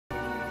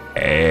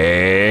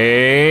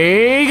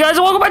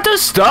back to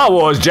Star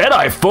Wars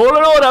Jedi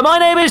Fallen Order. My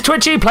name is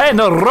Twitchi, playing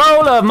the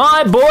role of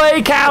my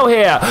boy Cal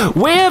here.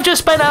 We have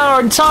just spent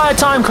our entire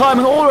time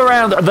climbing all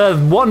around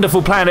the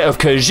wonderful planet of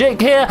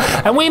Kashyyyk here,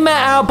 and we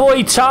met our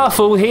boy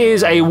Tarful. He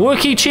is a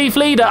Wookiee chief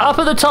leader up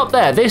at the top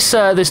there. This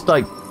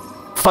like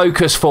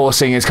focus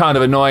forcing is kind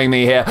of annoying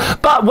me here,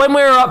 but when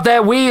we were up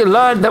there we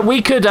learned that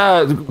we could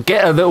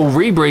get a little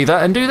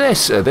rebreather and do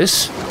this.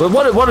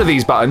 What are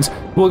these buttons?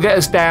 Will get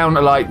us down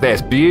like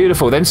this.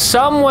 Beautiful. Then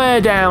somewhere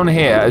down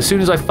here, as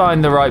soon as I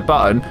find the right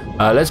button,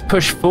 let's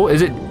push forward.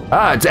 Is it?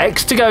 It's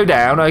X to go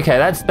down. Okay,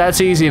 that's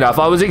easy enough.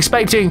 I was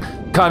expecting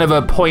kind of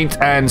a point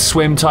and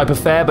swim type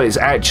affair, but it's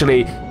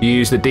actually you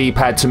use the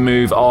D-pad to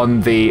move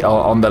on the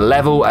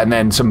level, and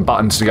then some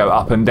buttons to go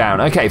up and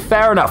down. Okay,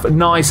 fair enough.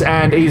 Nice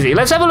and easy.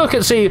 Let's have a look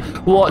and see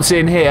what's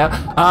in here.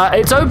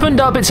 It's opened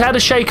up. It's had a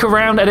shake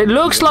around, and it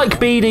looks like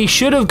BD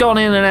should have gone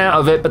in and out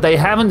of it, but they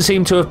haven't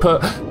seemed to have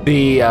put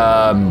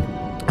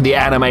the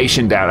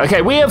animation down.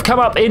 Okay, we have come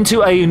up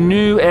into a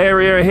new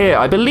area here.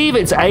 I believe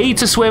it's A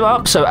to swim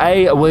up, so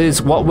A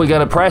was what we're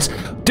going to press.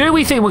 Do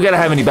we think we're going to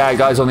have any bad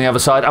guys on the other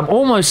side? I'm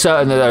almost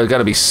certain that there are going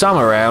to be some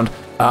around.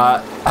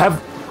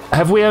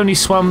 Have we only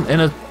swum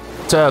in a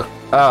circle?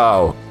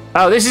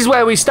 Oh, this is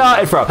where we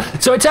started from.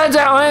 So it turns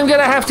out I am going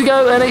to have to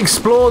go and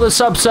explore the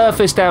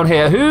subsurface down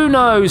here. Who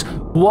knows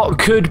what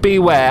could be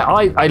where?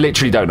 I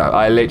literally don't know.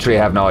 I literally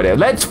have no idea.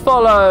 Let's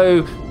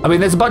follow. I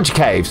mean, there's a bunch of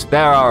caves.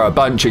 There are a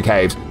bunch of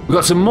caves. We've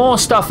got some more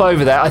stuff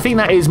over there. I think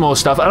that is more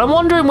stuff. And I'm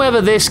wondering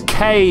whether this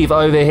cave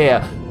over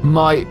here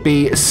might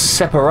be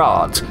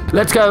separate.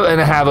 Let's go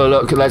and have a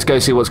look. Let's go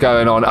see what's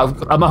going on.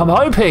 I'm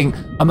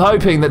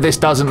hoping that this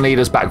doesn't lead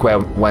us back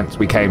whence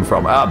we came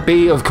from.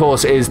 B, of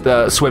course, is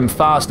the swim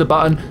faster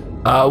button.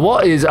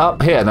 What is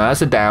up here? No,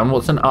 that's a down.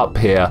 What's an up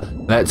here?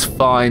 Let's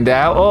find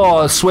out.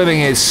 Oh,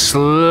 swimming is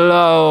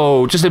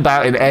slow. Just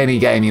about in any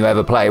game you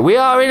ever play. We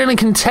are in a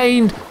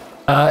contained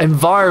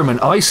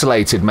environment,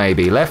 isolated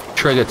maybe. Left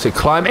trigger to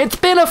climb. It's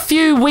been a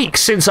few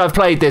weeks since I've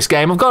played this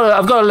game. I've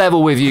got to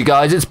level with you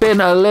guys. It's been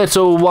a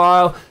little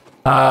while.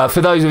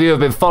 For those of you who have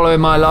been following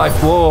my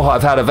life, whoa,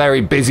 I've had a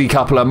very busy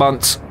couple of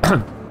months.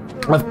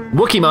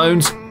 Wookiee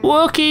moans.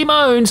 Wookiee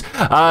moans.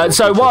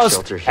 So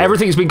whilst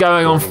everything's been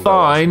going on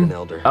fine.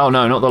 Oh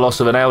no, not the loss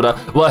of an elder.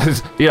 Well,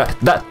 yeah,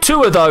 that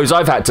two of those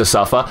I've had to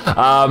suffer.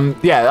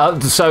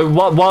 So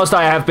whilst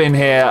I have been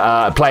here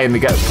playing the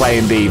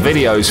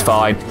videos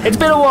fine, it's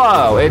been a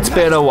while. It's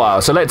been a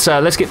while. So let's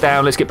get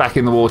down. Let's get back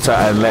in the water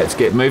and let's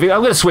get moving.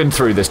 I'm going to swim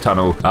through this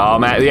tunnel. Oh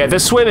man, yeah, the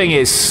swimming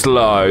is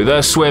slow.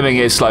 The swimming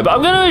is slow. But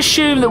I'm going to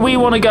assume that we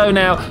want to go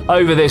now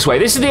over this way.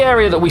 This is the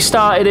area that we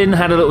started in.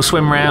 Had a little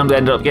swim around.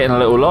 Ended up getting a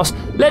little lost.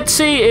 Let's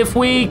see if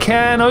we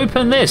can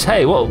open this.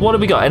 Hey, what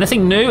have we got?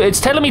 Anything new? It's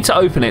telling me to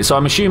open it, so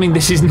I'm assuming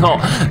this is not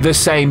the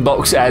same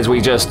box as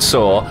we just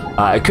saw.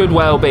 It could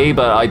well be,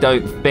 but I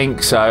don't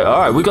think so. All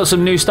right, we got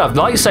some new stuff.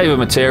 Lightsaber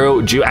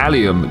material,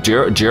 duralium.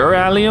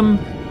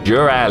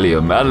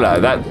 Duralium. I don't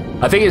know.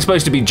 I think it's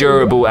supposed to be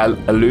durable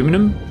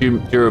aluminum,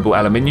 durable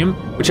aluminium,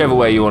 whichever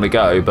way you want to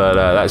go, but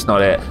that's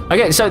not it.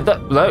 Okay, so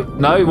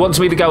no, it wants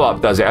me to go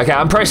up, does it? Okay,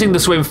 I'm pressing the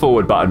swim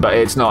forward button, but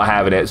it's not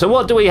having it. So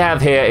what do we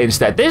have here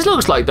instead? This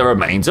looks like the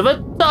remains of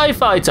a TIE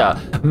fighter.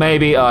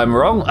 Maybe I'm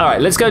wrong. All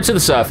right, let's go to the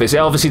surface. It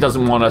obviously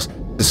doesn't want us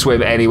to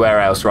swim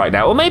anywhere else right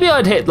now. Or maybe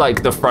I'd hit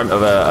like the front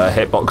of a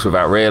hitbox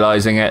without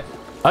realizing it.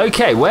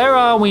 Okay, where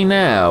are we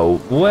now?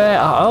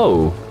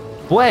 Oh,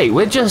 wait,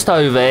 we're just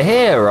over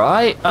here,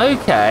 right?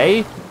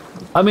 Okay.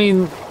 I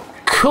mean,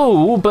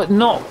 cool, but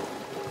not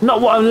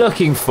what I'm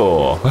looking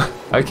for.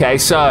 Okay,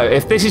 so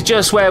if this is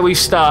just where we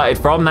started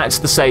from, that's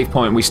the save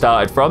point we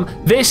started from.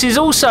 This is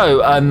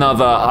also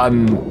another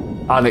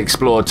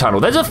unexplored tunnel.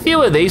 There's a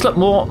few of these. Look,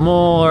 more.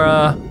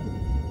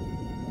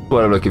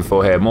 What I'm looking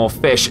for here? More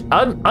fish.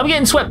 I'm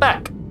getting swept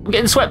back. I'm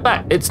getting swept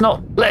back. It's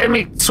not letting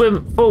me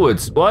swim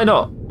forwards. Why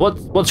not?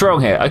 What's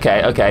wrong here?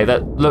 Okay,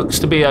 that looks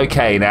to be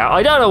okay now.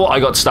 I don't know what I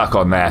got stuck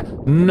on there.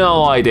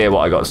 No idea what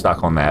I got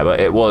stuck on there,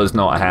 but it was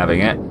not having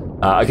it.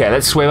 Okay,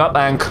 let's swim up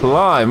and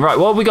climb. Right,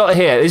 what have we got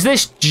here? Is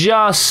this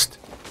just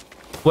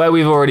where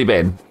we've already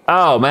been?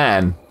 Oh,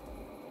 man.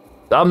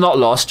 I'm not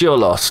lost. You're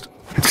lost.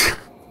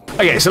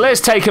 Okay, so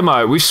let's take a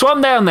moment. We've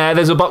swum down there.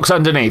 There's a box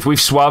underneath.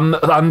 We've swum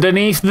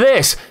underneath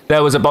this.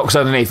 There was a box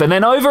underneath. And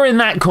then over in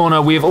that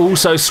corner, we've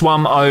also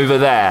swum over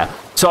there.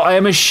 So I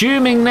am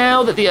assuming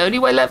now that the only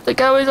way left to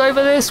go is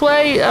over this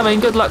way. I mean,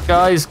 good luck,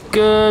 guys.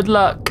 Good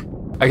luck.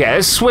 Okay,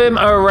 let's swim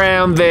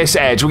around this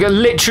edge. We're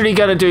literally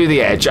going to do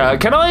the edge.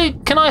 Can I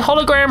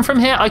hologram from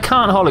here? I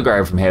can't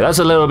hologram from here. That's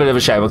a little bit of a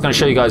shame. I was going to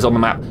show you guys on the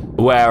map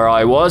where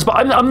I was, but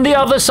I'm the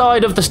other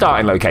side of the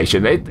starting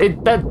location.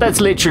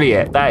 That's literally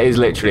it. That is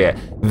literally it.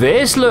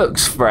 This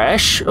looks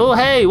fresh. Oh,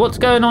 hey, what's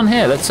going on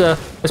here? Let's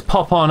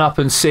pop on up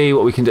and see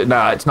what we can do.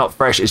 No, it's not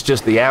fresh. It's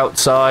just the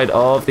outside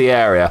of the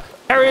area.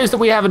 Areas that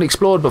we haven't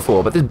explored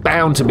before, but there's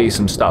bound to be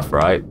some stuff,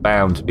 right?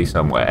 Bound to be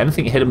somewhere.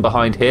 Anything hidden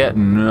behind here?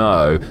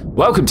 No.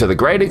 Welcome to the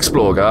Great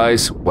Explore,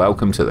 guys.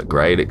 Welcome to the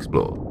Great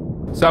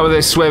Explore. Some of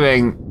this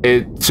swimming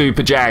is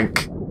super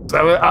jank.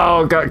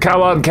 Oh,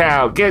 come on,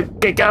 Cow.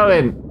 Get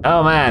going.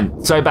 Oh,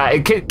 man. So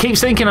bad. It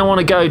keeps thinking I want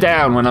to go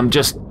down when I'm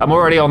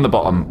already on the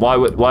bottom. Why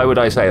would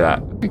I say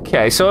that?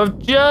 Okay, so I've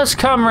just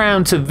come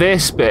around to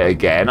this bit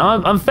again.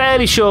 I'm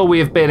fairly sure we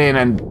have been in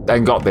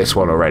and got this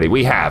one already.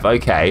 We have.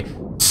 Okay.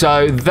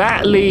 So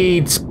that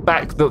leads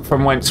back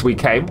from whence we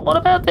came. What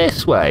about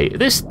this way?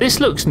 This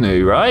looks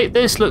new, right?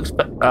 This looks...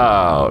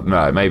 Oh,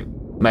 no,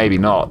 maybe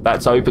not.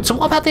 That's open. So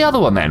what about the other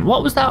one then?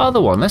 What was that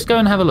other one? Let's go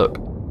and have a look.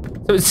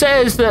 So it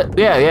says that...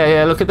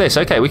 Yeah, look at this.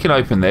 Okay, we can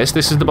open this.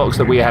 This is the box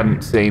that we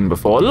hadn't seen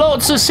before.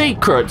 Lots of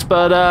secrets,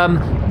 but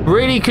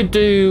really could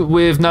do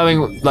with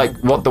knowing, like,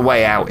 what the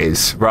way out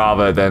is,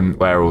 rather than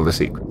where all the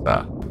secrets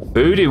are.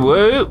 Foodie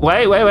woo.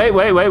 Wait.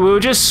 We were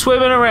just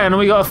swimming around and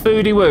we got a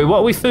foodie woo. What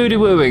are we foodie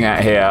wooing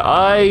at here?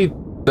 I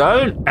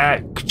don't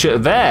actually...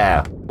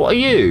 There. What are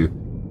you?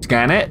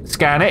 Scan it.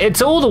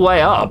 It's all the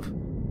way up.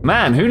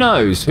 Man, who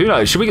knows?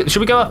 Should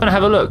we go up and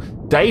have a look?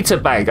 Data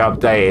bank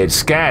updated.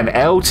 Scan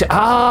LT.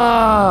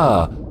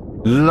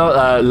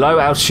 Low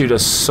altitude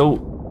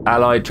assault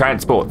allied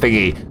transport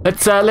thingy.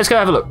 Let's go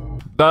have a look.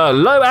 The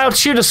Low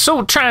Altitude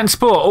Assault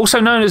Transport,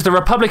 also known as the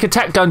Republic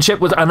Attack Gunship,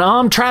 was an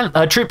armed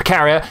troop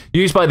carrier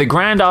used by the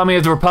Grand Army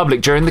of the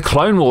Republic during the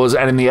Clone Wars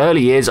and in the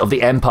early years of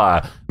the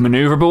Empire.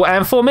 Maneuverable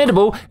and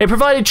formidable, it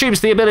provided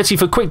troops the ability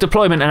for quick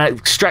deployment and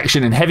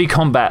extraction in heavy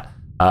combat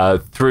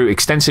through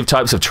extensive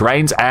types of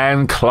terrains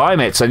and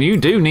climates, and you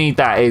do need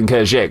that in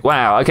Kashyyyk.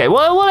 Wow, okay,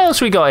 well, what else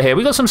we got here?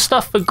 We got some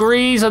stuff for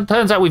Grease. It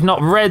turns out we've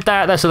not read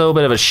that. That's a little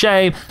bit of a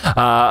shame.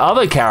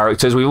 Other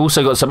characters, we've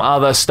also got some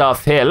other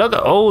stuff here. Look at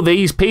all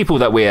these people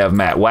that we have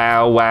met.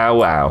 Wow.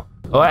 Well,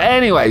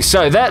 anyway,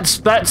 so that's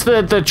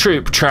the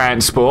troop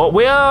transport.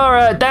 We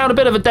are down a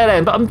bit of a dead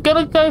end, but I'm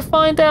gonna go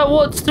find out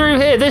what's through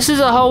here. This is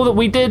a hole that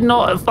we did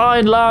not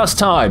find last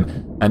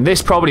time, and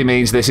this probably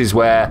means this is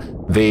where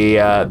the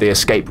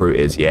escape route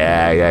is.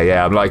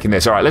 Yeah, I'm liking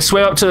this. All right, let's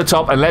swim up to the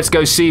top and let's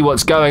go see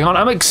what's going on.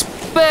 I'm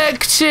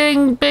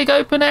expecting big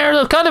open air.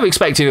 I'm kind of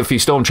expecting a few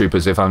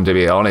stormtroopers, if I'm to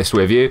be honest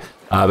with you.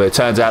 But it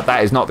turns out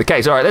that is not the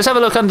case. All right, let's have a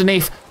look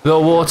underneath the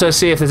water,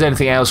 see if there's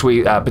anything else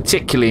we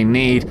particularly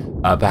need.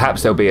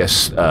 Perhaps there'll be a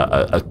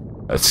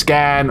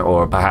scan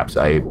or perhaps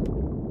a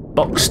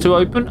box to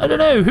open. I don't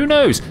know. Who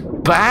knows?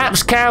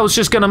 Perhaps Cal's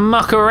just going to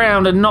muck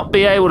around and not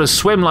be able to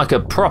swim like a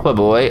proper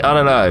boy. I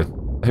don't know.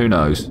 Who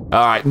knows?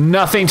 All right,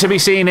 nothing to be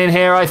seen in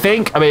here, I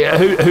think. I mean,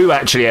 who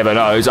actually ever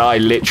knows? I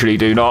literally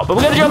do not. But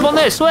we're going to jump on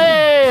this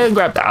way and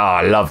grab that. Oh,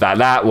 I love that.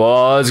 That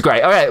was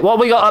great. All right, what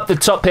we got up the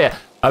top here?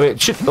 I mean,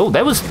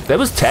 there was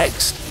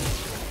text.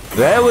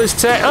 There was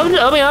text.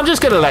 I mean, I'm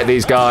just going to let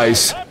these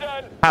guys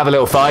have a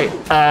little fight.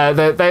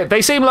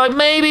 They seem like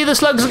maybe the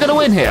slugs are going to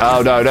win here.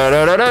 Oh, no.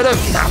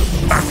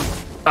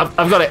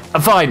 I've got it.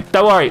 I'm fine.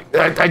 Don't worry.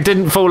 I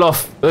didn't fall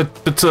off. I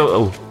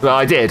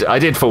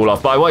did fall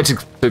off, but I wanted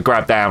to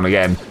grab down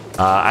again.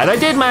 And I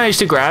did manage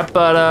to grab,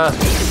 but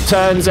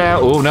turns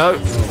out... Oh, no.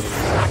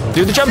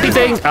 Do the jumpy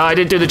thing. Oh, I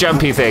didn't do the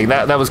jumpy thing.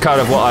 That was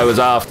kind of what I was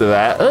after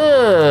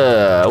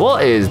there.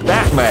 What is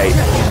that, mate?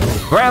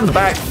 Round the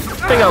back.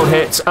 Big old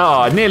hits.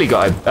 Oh, I nearly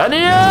got him.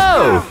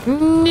 No!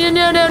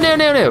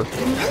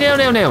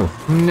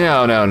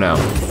 No.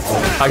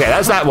 Okay,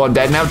 that's that one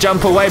dead. Now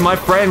jump away, my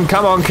friend.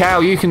 Come on,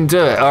 Cal, you can do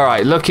it. All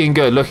right, looking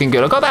good.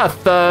 I've got about a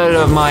third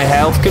of my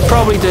health. Could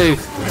probably do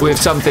with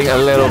something a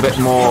little bit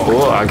more.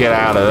 Oh, I'll get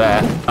out of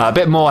there. A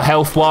bit more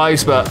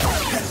health-wise, but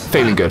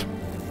feeling good.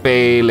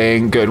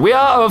 We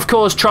are, of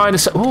course, trying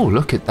to... Oh,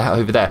 look at that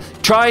over there.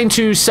 Trying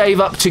to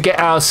save up to get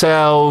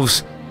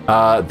ourselves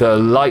the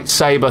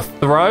lightsaber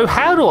throw.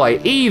 How do I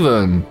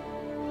even?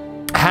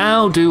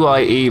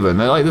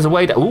 Like, there's a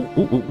way to... Ooh.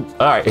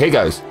 All right, here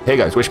goes.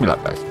 Wish me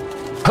luck, guys.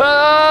 All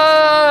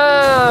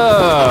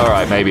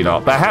right, maybe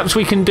not. Perhaps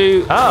we can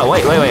do... Oh,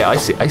 wait. I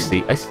see.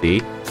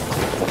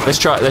 Let's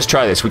try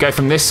this. We go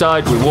from this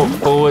side. We walk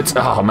forwards.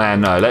 Oh, man,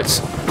 no.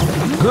 Let's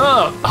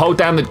hold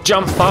down the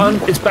jump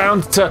button. It's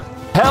bound to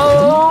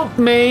help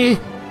me.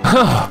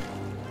 All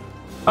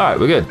right,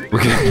 we're good.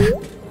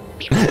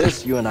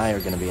 This, you and I are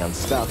going to be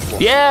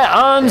unstoppable.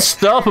 Yeah,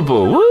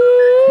 unstoppable. Woo!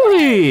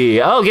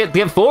 I'll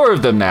get 4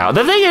 of them now.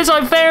 The thing is,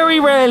 I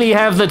very rarely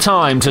have the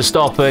time to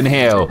stop and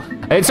heal.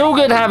 It's all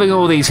good having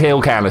all these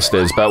heal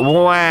canisters, but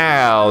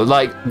wow,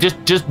 like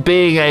just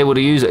being able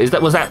to use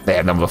it. Was that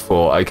there, number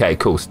 4? Okay,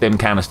 cool. Stim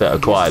canister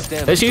acquired.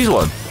 Let's use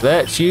one.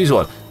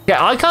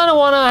 Yeah, I kind of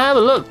want to have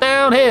a look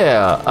down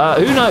here.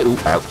 Who knows? Ooh,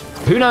 ouch.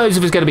 Who knows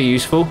if it's going to be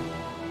useful?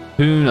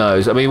 Who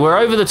knows? I mean, we're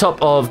over the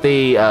top of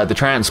the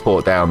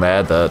transport down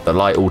there, the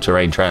light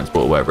all-terrain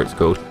transport, whatever it's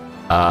called.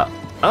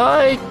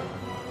 I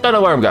don't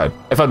know where I'm going,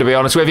 if I'm to be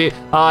honest with you.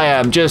 I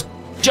am just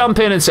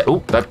jumping and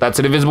oh, that's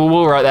an invisible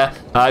wall right there.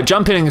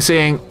 Jumping and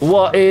seeing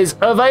what is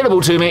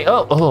available to me.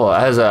 Oh,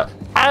 as a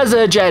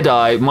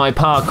Jedi, my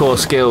parkour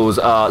skills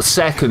are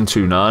second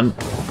to none.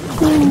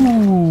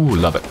 Ooh,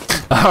 love it.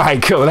 All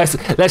right, cool.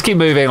 Let's keep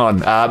moving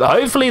on.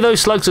 Hopefully those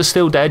slugs are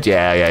still dead.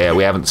 Yeah.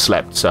 We haven't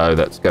slept, so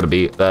that's going to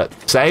be the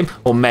same.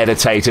 Or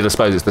meditated. I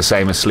suppose it's the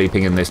same as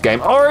sleeping in this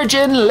game.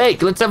 Origin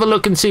Lake. Let's have a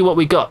look and see what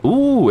we got.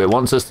 Ooh, it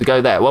wants us to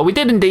go there. Well, we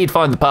did indeed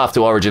find the path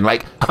to Origin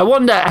Lake. I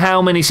wonder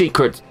how many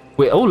secrets...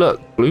 Oh, look.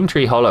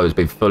 Bloomtree Hollow has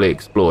been fully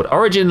explored.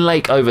 Origin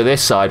Lake over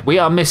this side. We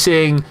are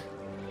missing...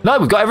 No,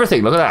 we've got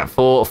everything. Look at that.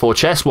 Four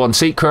chests, 1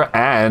 secret,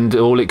 and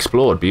all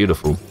explored.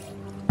 Beautiful.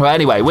 Well,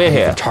 anyway, we're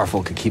here. The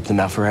Tarful could keep them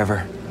out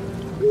forever.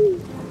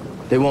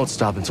 They won't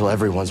stop until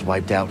everyone's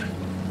wiped out.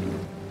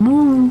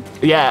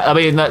 Yeah, I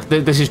mean,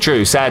 this is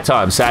true. Sad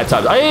times, sad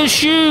times. I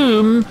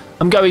assume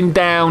I'm going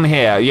down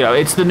here. You know,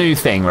 it's the new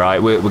thing,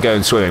 right? We're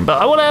going swimming.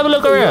 But I want to have a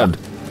look around.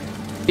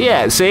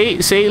 Yeah,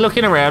 see,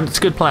 looking around. It's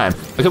a good plan.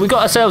 Okay, we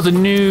got ourselves a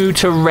new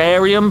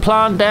terrarium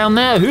plant down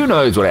there. Who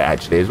knows what it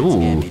actually is?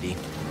 Ooh.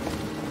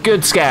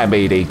 Good scan,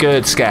 BD.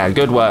 Good scan.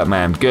 Good work,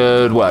 man.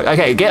 Good work.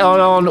 Okay, get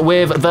on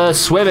with the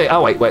swimming.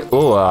 Oh, wait.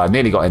 Oh, I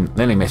nearly got in.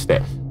 Nearly missed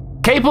it.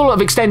 Capable of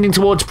extending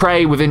towards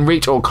prey within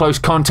reach or close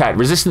contact.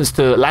 Resistance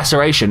to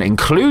laceration,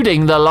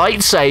 including the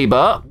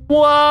lightsaber.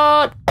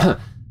 What?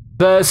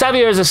 The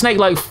Savia is a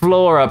snake-like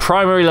flora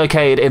primarily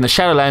located in the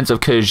Shadowlands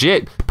of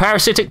Kashyyyk.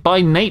 Parasitic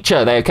by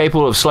nature, they are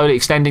capable of slowly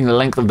extending the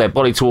length of their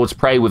body towards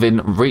prey within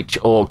reach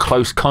or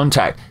close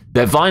contact.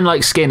 Their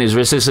vine-like skin is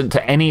resistant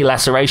to any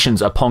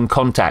lacerations upon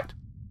contact.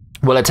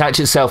 Will attach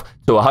itself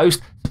to a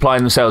host,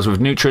 supplying themselves with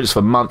nutrients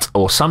for months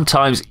or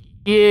sometimes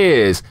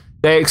years.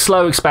 They're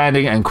slow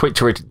expanding and quick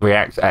to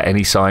react at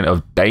any sign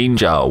of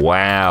danger.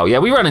 Wow. Yeah,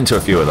 we run into a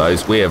few of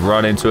those. We have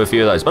run into a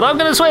few of those. But I'm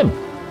going to swim.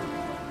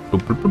 Bloop,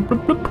 bloop, bloop,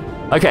 bloop, bloop.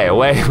 Okay,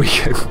 away we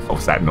go.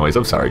 What's that noise?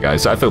 I'm sorry,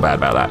 guys. I feel bad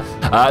about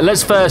that.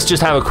 Let's first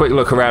just have a quick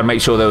look around, make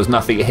sure there was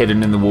nothing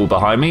hidden in the wall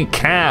behind me.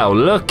 Cow,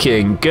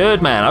 looking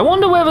good, man. I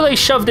wonder whether they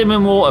shoved him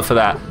in water for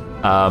that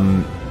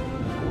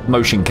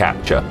motion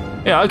capture.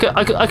 Yeah, I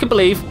could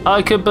believe,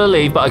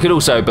 but I could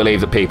also believe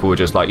that people were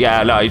just like,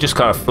 yeah, no, he just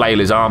kind of flail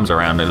his arms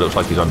around and it looks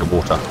like he's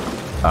underwater.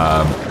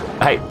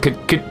 Hey,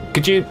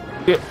 could you?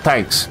 Yeah,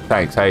 thanks.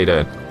 How you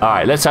doing? All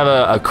right, let's have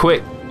a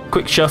quick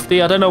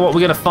shufty. I don't know what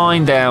we're gonna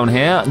find down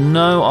here.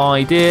 No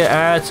idea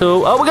at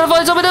all. Oh, we're gonna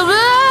find something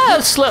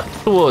else. Slept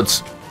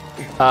towards.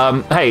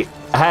 Hey,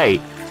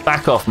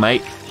 back off,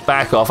 mate.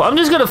 Back off. I'm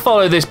just gonna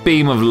follow this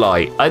beam of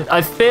light.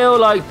 I feel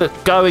like that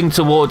going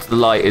towards the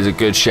light is a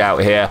good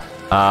shout here.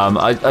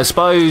 I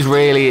suppose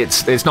really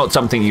it's not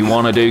something you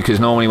want to do because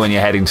normally when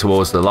you're heading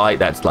towards the light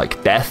that's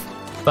like death.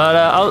 But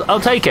I'll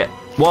take it.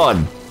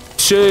 1,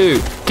 2,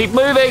 keep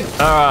moving. All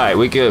right,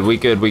 we good.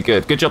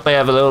 Good job. They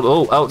have a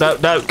little. Oh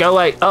no, go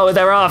away. Oh,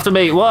 they're after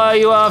me. Why are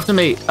you after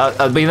me?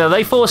 I mean, are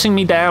they forcing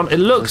me down? It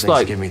looks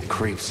like give me the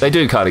creeps. They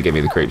do kind of give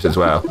me the creeps as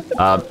well.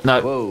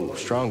 No. Whoa,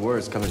 strong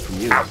words coming from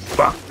you.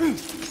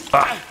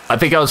 I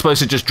think I was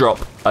supposed to just drop.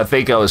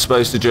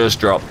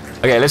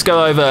 Okay, let's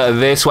go over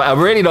this way.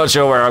 I'm really not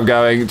sure where I'm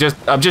going.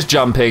 I'm just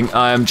jumping.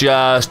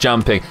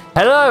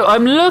 Hello,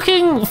 I'm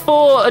looking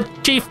for a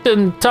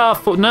chieftain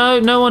Tarful.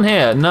 No one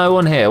here.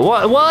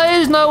 Why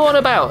is no one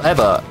about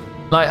ever?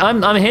 Like,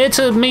 I'm here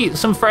to meet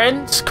some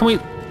friends. Can we...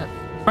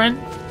 Friend?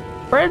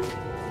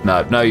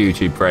 No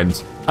YouTube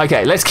friends.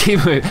 Okay, let's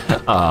keep moving.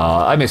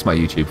 I miss my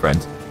YouTube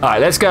friends. All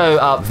right, let's go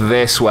up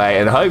this way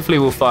and hopefully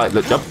we'll find...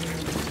 Look, jump.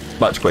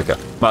 Much quicker.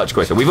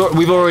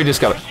 We've already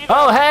discovered.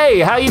 Oh,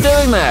 hey, how you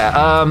doing there?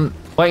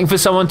 Waiting for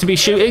someone to be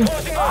shooting?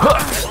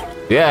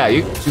 Yeah,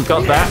 you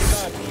got that.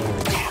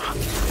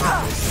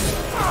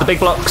 The big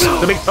blocks.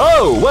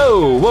 Oh,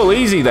 whoa,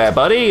 easy there,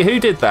 buddy. Who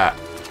did that?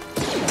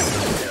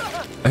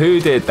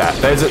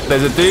 There's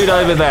a dude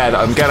over there that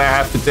I'm gonna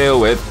have to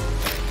deal with.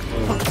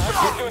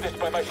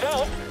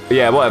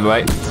 Yeah, whatever,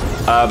 mate.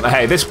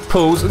 Hey, this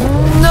pulls.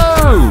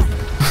 No!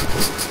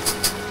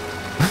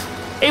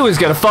 He was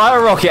going to fire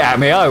a rocket at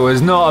me. I was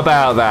not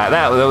about that.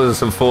 There was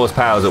some force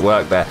powers at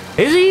work there.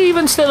 Is he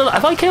even still alive?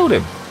 Have I killed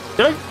him?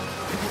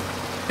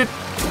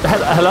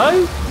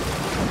 Hello?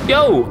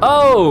 Yo.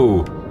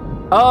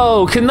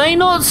 Oh, can they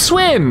not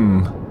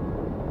swim?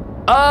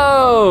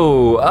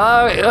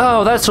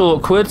 Oh, that's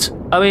awkward.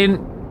 I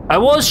mean, I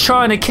was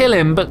trying to kill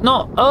him, but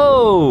not...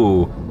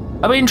 Oh.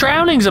 I mean,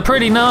 drowning's a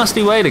pretty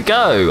nasty way to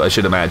go, I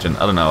should imagine.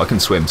 I don't know. I can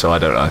swim, so I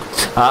don't know.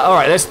 All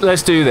right,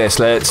 let's do this.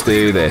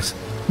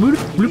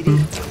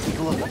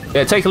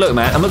 Yeah, take a look,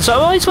 man. So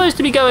am I supposed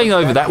to be going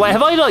over that way?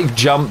 Have I like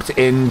jumped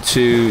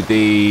into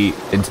the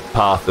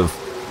path of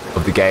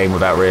the game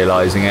without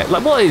realizing it?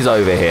 Like, what is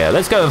over here?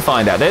 Let's go and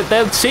find out.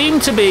 There seem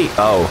to be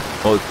oh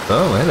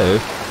hello.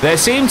 There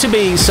seem to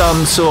be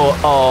some sort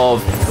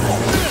of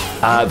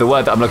the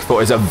word that I'm looking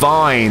for is a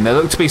vine. There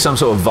look to be some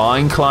sort of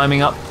vine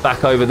climbing up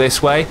back over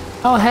this way.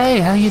 Oh hey,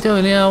 how you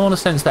doing? Yeah, I want to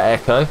sense that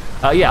echo.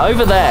 Yeah,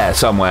 over there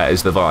somewhere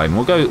is the vine.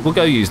 We'll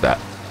go use that.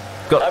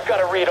 I've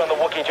got a read on the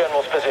Wookiee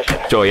General's position.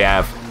 Sure you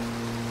have.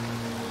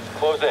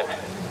 Close in.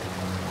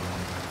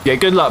 Yeah,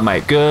 good luck,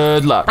 mate.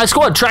 Good luck. A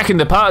squad tracking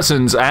the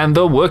Partisans and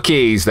the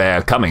Wookiees.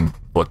 They're coming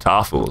for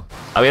Tarful.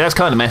 I mean, that's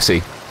kind of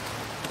messy.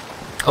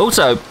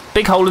 Also,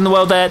 big hole in the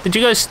world there. Did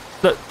you guys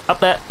look up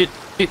there? Do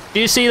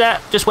you see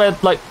that? Just where,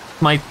 like,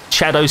 my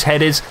shadow's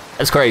head is?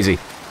 That's crazy.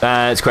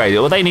 That's crazy.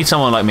 Well, they need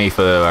someone like me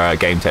for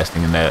game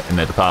testing in their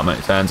department,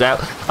 it turns out.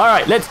 All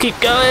right, let's keep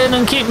going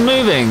and keep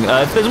moving.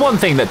 There's one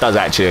thing that does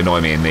actually annoy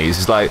me in these.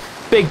 It's like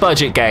big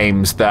budget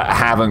games that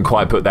haven't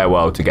quite put their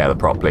world together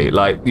properly.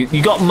 Like,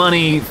 you got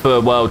money for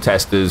world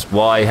testers.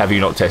 Why have you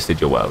not tested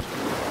your world?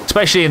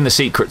 Especially in the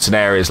secrets and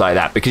areas like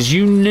that, because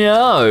you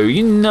know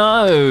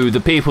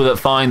the people that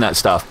find that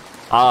stuff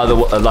are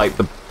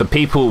the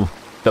people,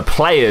 the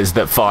players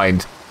that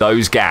find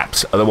those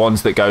gaps are the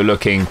ones that go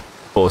looking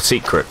for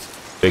secrets.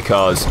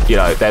 Because, you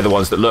know, they're the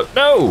ones that look,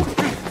 no,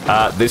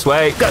 this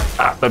way.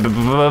 Yeah,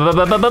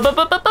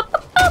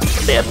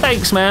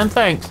 thanks, man,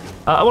 thanks.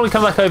 I want to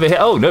come back over here.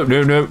 Oh, no.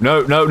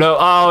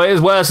 Oh,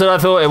 it's worse than I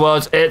thought it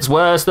was. It's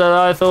worse than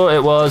I thought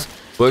it was.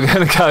 We're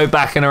going to go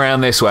back and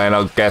around this way, and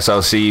I guess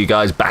I'll see you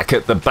guys back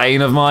at the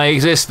bane of my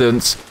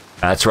existence.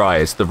 That's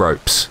right, it's the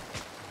ropes.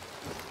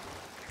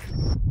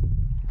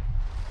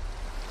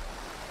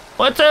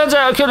 Well, it turns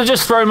out I could have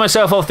just thrown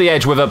myself off the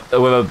edge with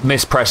a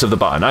mispress of the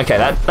button. Okay,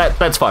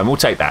 that's fine. We'll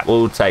take that.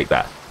 We'll take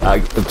that.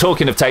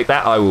 Talking of take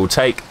that, I will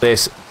take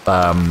this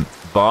vine.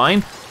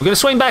 We're going to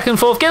swing back and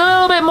forth, get a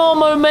little bit more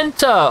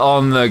momentum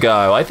on the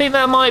go. I think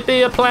that might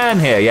be a plan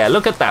here. Yeah,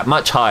 look at that,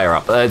 much higher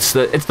up. It's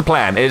the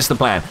plan. It's the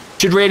plan.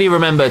 Should really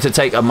remember to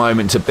take a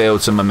moment to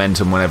build some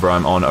momentum whenever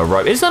I'm on a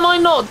rope. Am I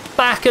not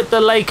back at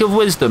the Lake of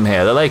Wisdom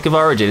here, the Lake of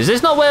Origin? Is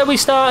this not where we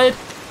started?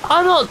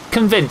 I'm not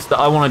convinced that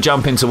I want to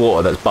jump into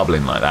water that's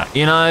bubbling like that,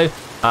 you know?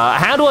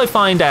 How do I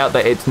find out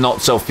that it's not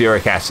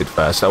sulfuric acid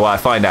first? So I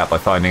find out by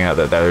finding out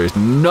that there is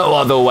no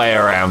other way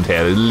around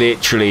here. There's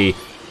literally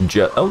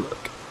just... Oh, look.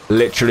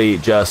 Literally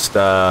just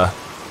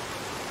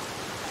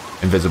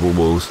invisible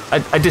walls.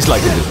 I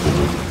dislike invisible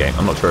walls in the game.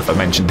 I'm not sure if I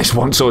mentioned this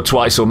once or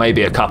twice or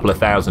maybe a couple of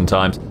thousand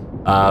times.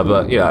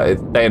 But, you know,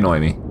 they annoy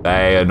me.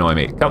 They annoy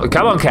me.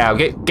 Come on, cow.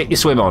 Get your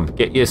swim on.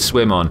 Get your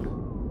swim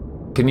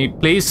on. Can you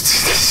please?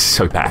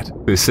 So bad.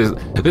 This is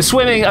the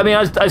swimming. I mean,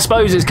 I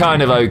suppose it's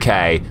kind of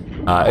okay.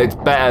 It's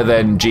better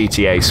than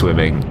GTA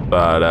swimming,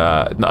 but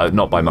no,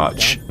 not by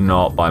much.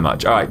 Not by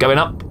much. All right, going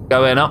up.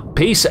 Going up.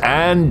 Peace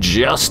and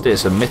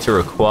justice. Emitter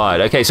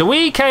required. Okay, so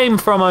we came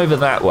from over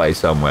that way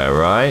somewhere,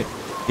 right?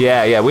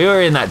 Yeah. We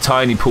were in that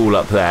tiny pool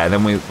up there, and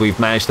then we've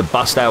managed to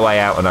bust our way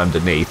out and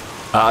underneath.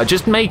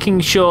 Just making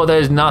sure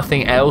there's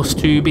nothing else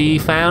to be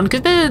found,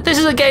 because this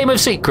is a game of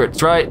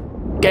secrets, right?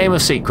 Game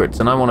of secrets,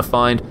 and I want to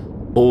find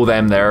all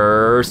them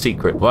their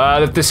secret.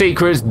 Well, if the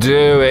secrets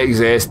do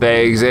exist,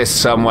 they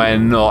exist somewhere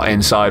not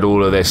inside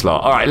all of this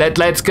lot. All right,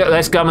 let's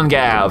come and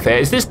get out of here.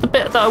 Is this the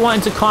bit that I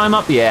wanted to climb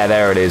up? Yeah,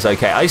 there it is.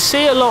 Okay, I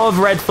see a lot of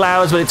red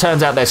flowers, but it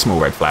turns out they're small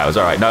red flowers.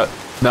 All right, no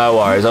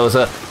worries. I was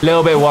a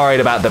little bit worried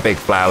about the big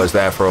flowers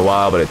there for a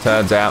while, but it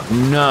turns out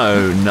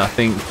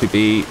nothing to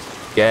be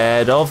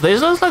scared of.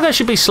 This looks like I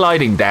should be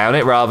sliding down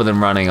it rather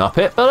than running up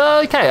it,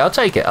 but okay, I'll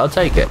take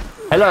it.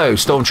 Hello,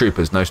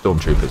 stormtroopers. No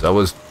stormtroopers. I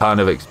was kind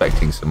of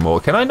expecting some more.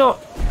 Can I not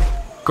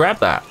grab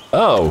that?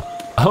 Oh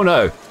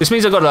no. This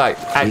means I've got to like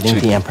actually... Do you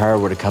think the Empire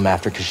would have come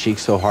after Kashyyyk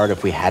so hard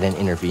if we hadn't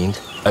intervened?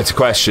 It's a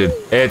question.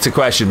 But I think so.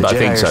 The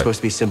Jedi are supposed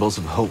to be symbols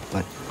of hope,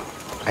 but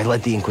I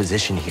led the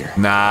Inquisition here.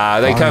 Nah,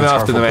 they come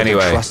after them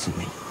anyway. They trusted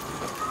me.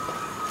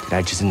 Did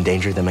I just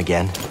endanger them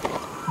again?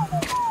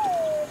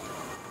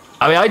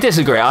 I mean, I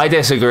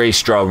disagree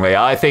strongly.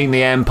 I think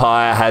the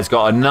Empire has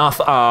got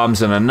enough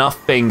arms and enough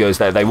fingers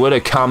that they would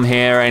have come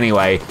here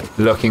anyway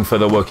looking for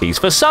the Wookiees.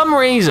 For some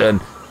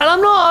reason, and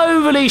I'm not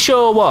overly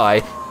sure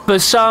why, for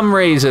some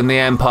reason the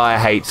Empire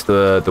hates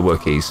the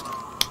Wookiees.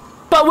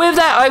 But with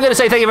that, I'm going to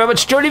say thank you very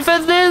much for joining for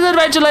this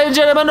adventure, ladies and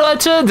gentlemen.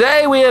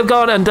 Today we have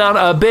gone and done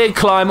a big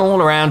climb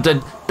all around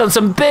and done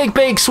some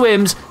big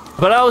swims.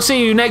 But I'll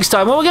see you next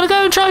time when we're going to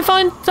go and try and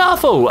find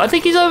Tarful. I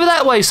think he's over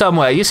that way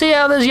somewhere. You see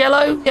how there's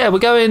yellow? Yeah, we're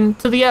going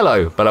to the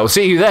yellow. But I'll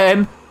see you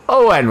then.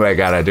 Oh, and we're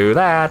going to do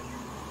that.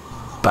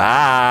 Bye.